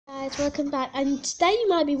guys, welcome back, and today you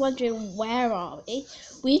might be wondering, where are we?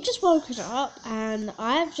 We've just woken up and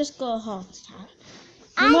I've just got a heart attack.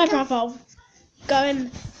 And my brother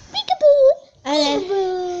going peekaboo,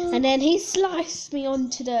 and then he sliced me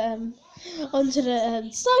onto the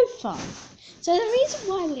sofa. So the reason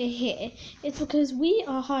why we're here is because we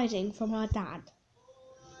are hiding from our dad.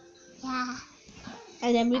 Yeah.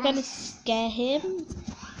 And then we're gonna scare him,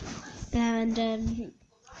 and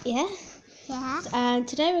yeah. Yeah. And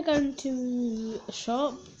today we're going to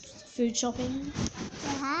shop, food shopping.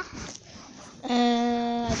 Yeah.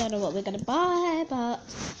 I don't know what we're going to buy, but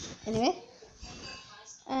anyway.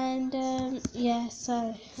 And yeah,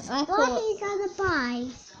 so I What thought, are you gonna buy?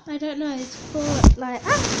 I don't know, it's for like,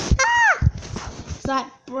 it's like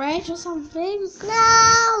bread or something.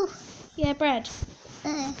 No. Yeah, bread.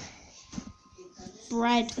 Uh,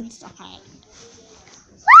 Bread and stuff like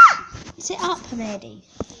that. Sit up, Hamedi.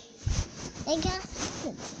 I got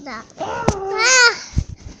that. Ah!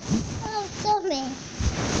 Oh, sorry.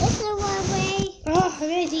 This is one way. Oh,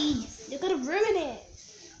 Hamedi, you're going to ruin it.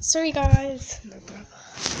 Sorry, guys. My brother.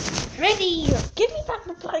 Ready? Give me back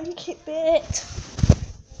the blanket bit.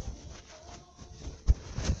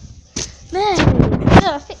 There.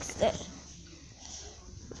 Oh, I fixed it.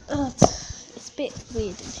 Oh, it's a bit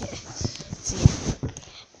weird in here. So yeah,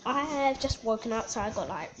 I have just woken up, so I got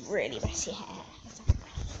like really messy hair.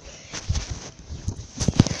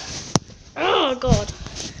 Oh God.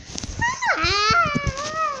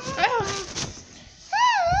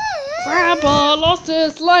 Grandpa lost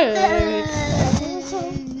his leg.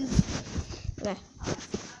 There.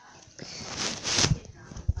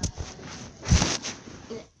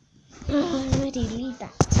 Already leave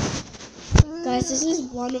that. Guys, this is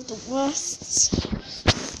one of the worst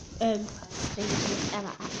things we've ever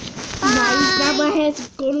had. Now my hair's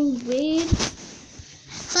gone all weird.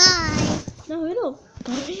 Bye. No, we're not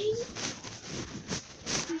going.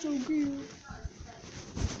 It's so good.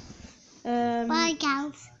 Bye,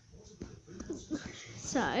 girls.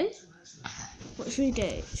 So, what should we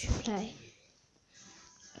do? Should we play?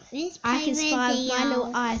 Let's I play can spy my video.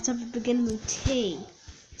 little eyes at the beginning of T.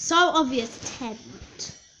 So obvious, tent.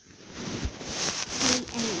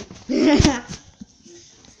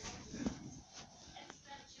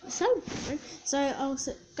 So boring. So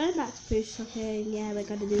also going back to food shopping. Yeah, we're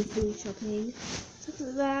gonna do food shopping. Something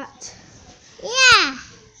like that. Yeah.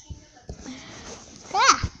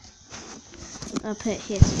 Yeah. I'll put it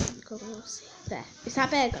here so you can all see. There. Is that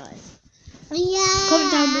better, guys? Yeah.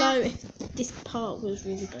 Comment down below if this part was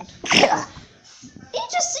really good. He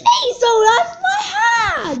just sneezed all over my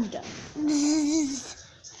hand!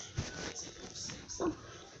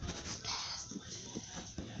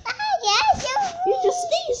 You just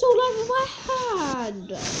sneezed all over my hand!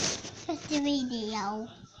 That's the video.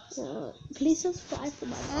 Please subscribe to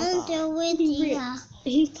my On brother. the video.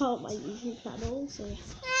 He's part of my YouTube channel, so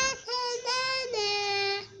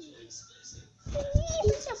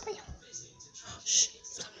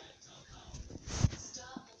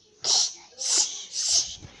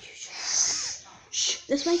shh. Shh.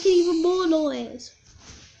 Let's make it even more noise.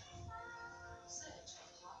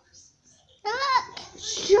 Look.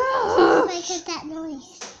 Shut. Make that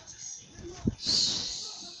noise.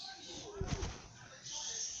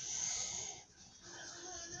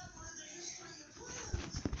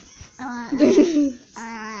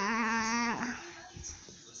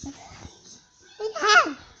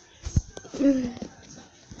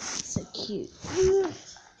 So cute.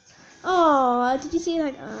 Oh, did you see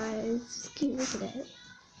that, guys? It's cute, isn't it?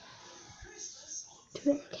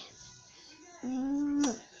 Do it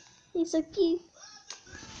again. He's so cute.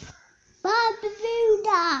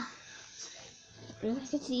 Barbuda.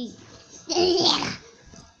 Look at see.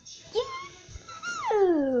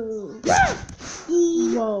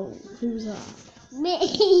 Whoa, who's that?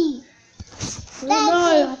 Me. Oh,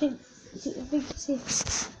 no, I think it's here.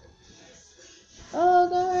 Oh,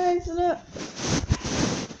 guys, look.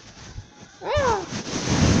 Ah.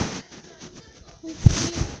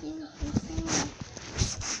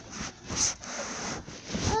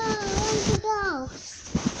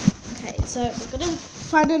 Okay, so we're gonna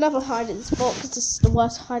find another hiding spot because this is the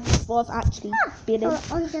worst hiding spot I've actually been in.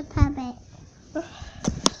 On the puppet.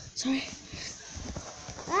 Sorry.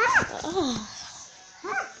 Oh.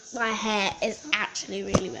 My hair is actually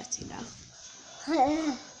really messy now.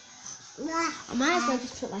 I might as well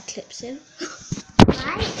just put my clips in.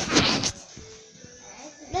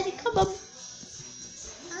 Let it come on.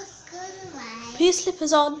 Put your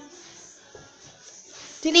slippers on.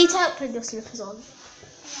 Do you need help putting your slippers on?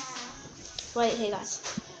 Wait here, guys.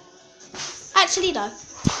 Actually, no.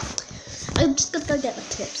 I'm just gonna go get my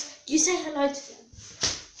clips. You say hello to them.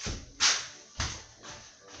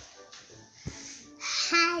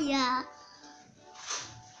 fire.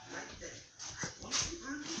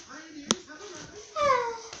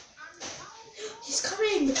 He's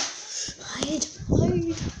coming. Hide.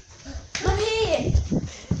 Hide. Come here.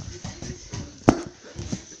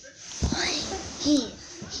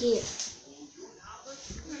 Here.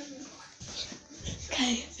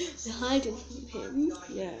 Okay, we're hiding from him.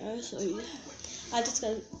 Yeah, so yeah. I just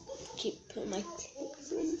gotta keep putting my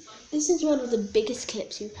clips in. This is one of the biggest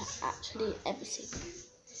clips you've actually ever seen.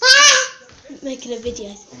 Making a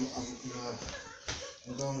video.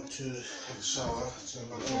 I'm going to have a shower, so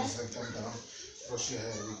my clothes then come down, brush your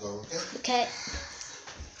hair, we go, okay? Okay.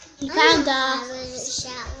 He found Have us. a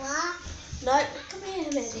shower. No, come here,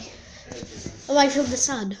 baby. Away from the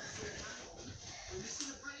sun.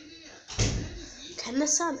 Can the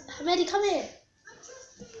sun? Hamedi, come here.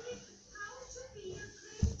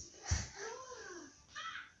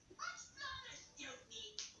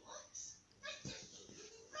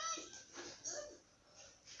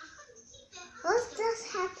 What's just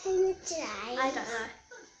happening today? I don't know.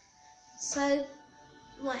 So,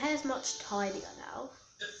 my hair's much tinier now.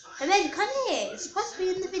 Hamedi, come here. It's supposed to be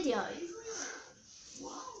in the video.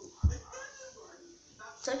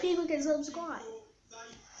 So people can subscribe.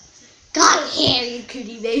 Got here, you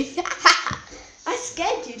cootie baby. I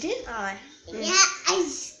scared you, didn't I? Yeah, I'm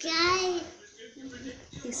scared.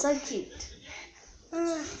 He's so cute.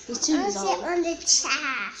 He's 2 years I'll sit old. on the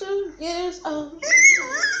chair. 2 years old.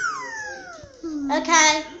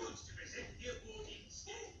 Okay.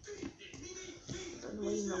 Don't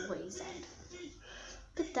really know what he said.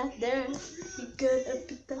 Put that there. You gotta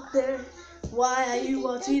put that there. Why are you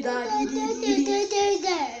watching that?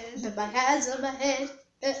 The back has on my head.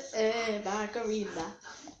 Macarena.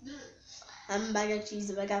 Hamburger,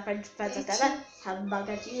 cheeseburger, French fries,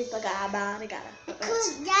 hamburger, cheeseburger, hamburger.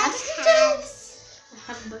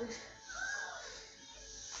 Hamburger.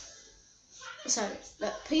 So,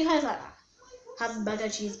 look, put your hands like that. Hamburger,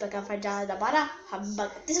 cheeseburger, French fries,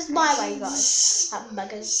 hamburger. This is my way, guys.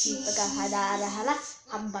 Hamburger, cheeseburger,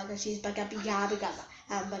 hamburger, cheeseburger, bigga.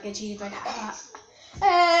 Hamburger, cheeseburger.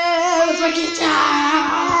 Hey, it's my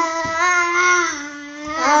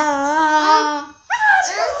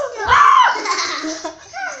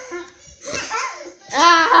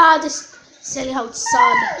this silly old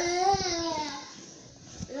son.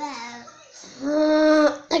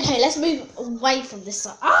 Okay, let's move away from this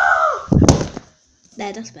side.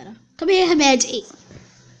 There, that's better. Come here, Hamedi.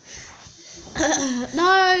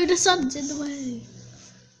 No, the sun's in the way.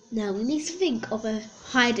 Now we need to think of a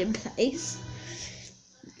hiding place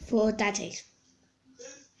for Daddy.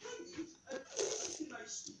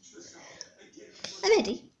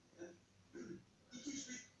 Hamedi.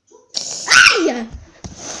 Hey!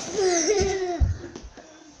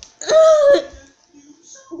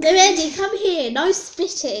 Hamedi, come here. No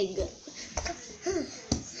spitting.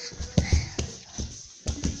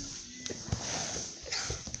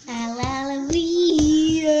 Hallelujah.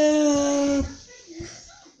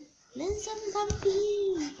 Let's have some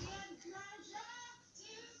tea.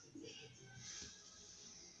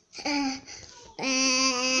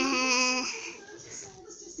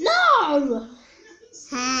 No!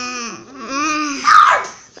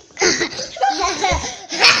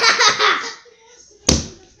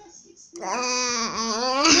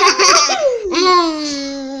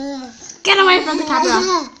 Get away from the camera.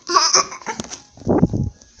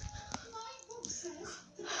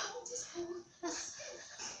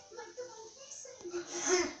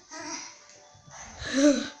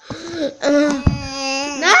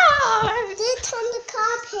 No! Sit on the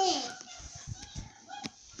carpet.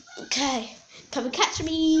 Okay, come and catch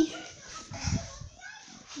me.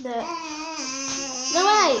 No,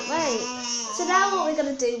 wait. So now what we're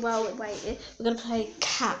going to do while we're waiting, we're going to play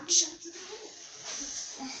catch.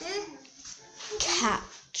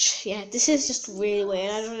 Catch. Yeah, this is just really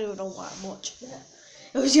weird. I don't even know why I'm watching it.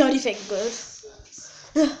 It was the only thing good.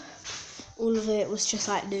 All of it was just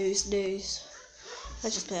like news. I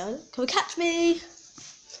just play on it. Come and catch me.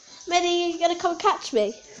 Medi, you going to come and catch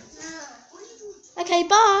me? Okay,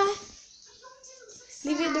 bye.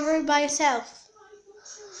 Leave you in the room by yourself.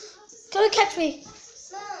 Come and catch me.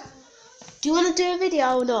 Do you want to do a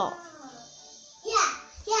video or not? Yeah.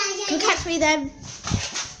 Come and catch me then.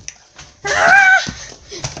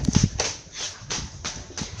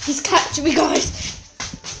 He's catching me, guys.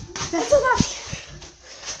 That's enough.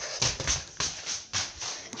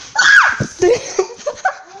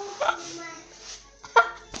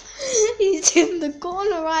 He's in the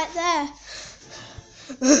corner right there.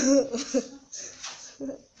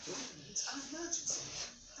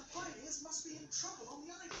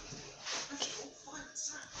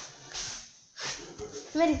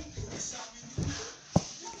 Ready?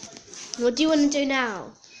 What do you want to do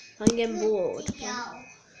now? I'm getting bored. Go.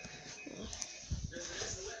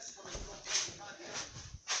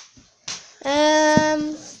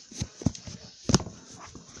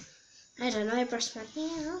 I don't know. I brushed my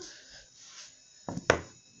hair.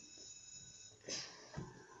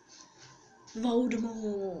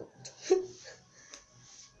 Voldemort.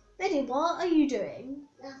 Ready? What are you doing?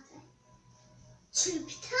 Nothing.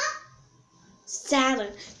 Jupiter?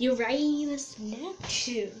 Saturn, Uranus,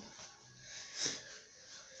 Neptune.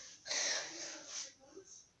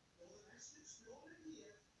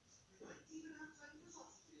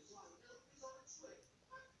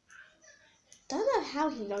 Don't know how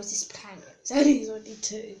he knows this planet. There's only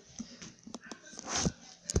 2.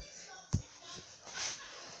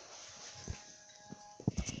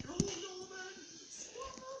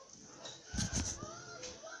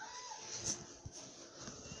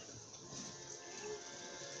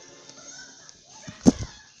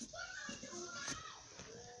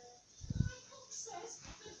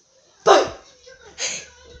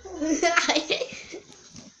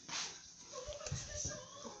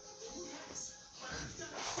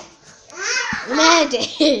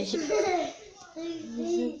 Ready?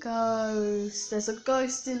 There's a ghost. There's a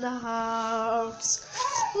ghost in the house.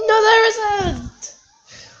 No, there isn't.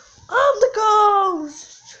 I'm the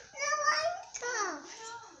ghost.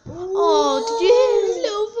 Oh, did you hear his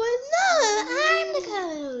little voice? No, I'm the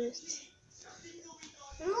ghost.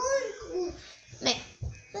 Me.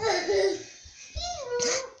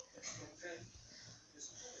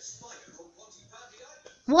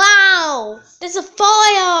 Wow, there's a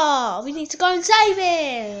fire. We need to go and save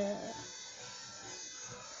it.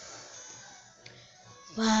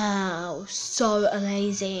 Wow, so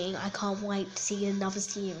amazing. I can't wait to see another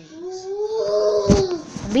series.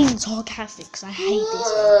 I'm being sarcastic because I hate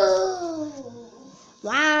this one.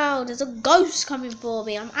 Wow, there's a ghost coming for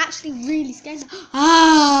me. I'm actually really scared.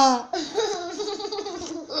 Ah!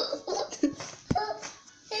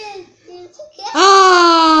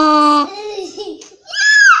 Ah!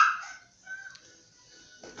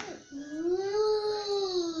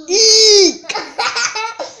 Eek!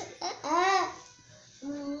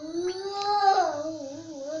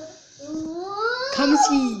 Come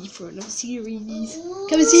see for another series.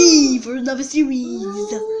 Come see for another series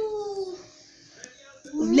of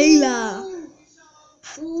Layla.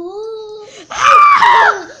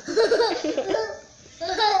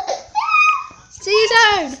 See you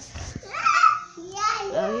soon.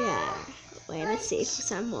 Oh yeah, we're gonna see for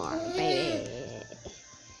some more, baby.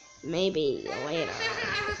 Maybe later.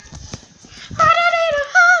 I don't need to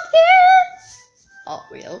hop here. Hot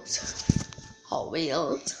Wheels. Hot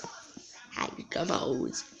Wheels.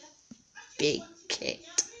 Hagamos. Big Kit.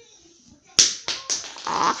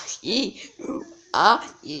 Ah, yee, ooh, ah,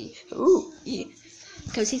 yee, ooh, yee.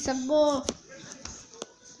 Go see some more.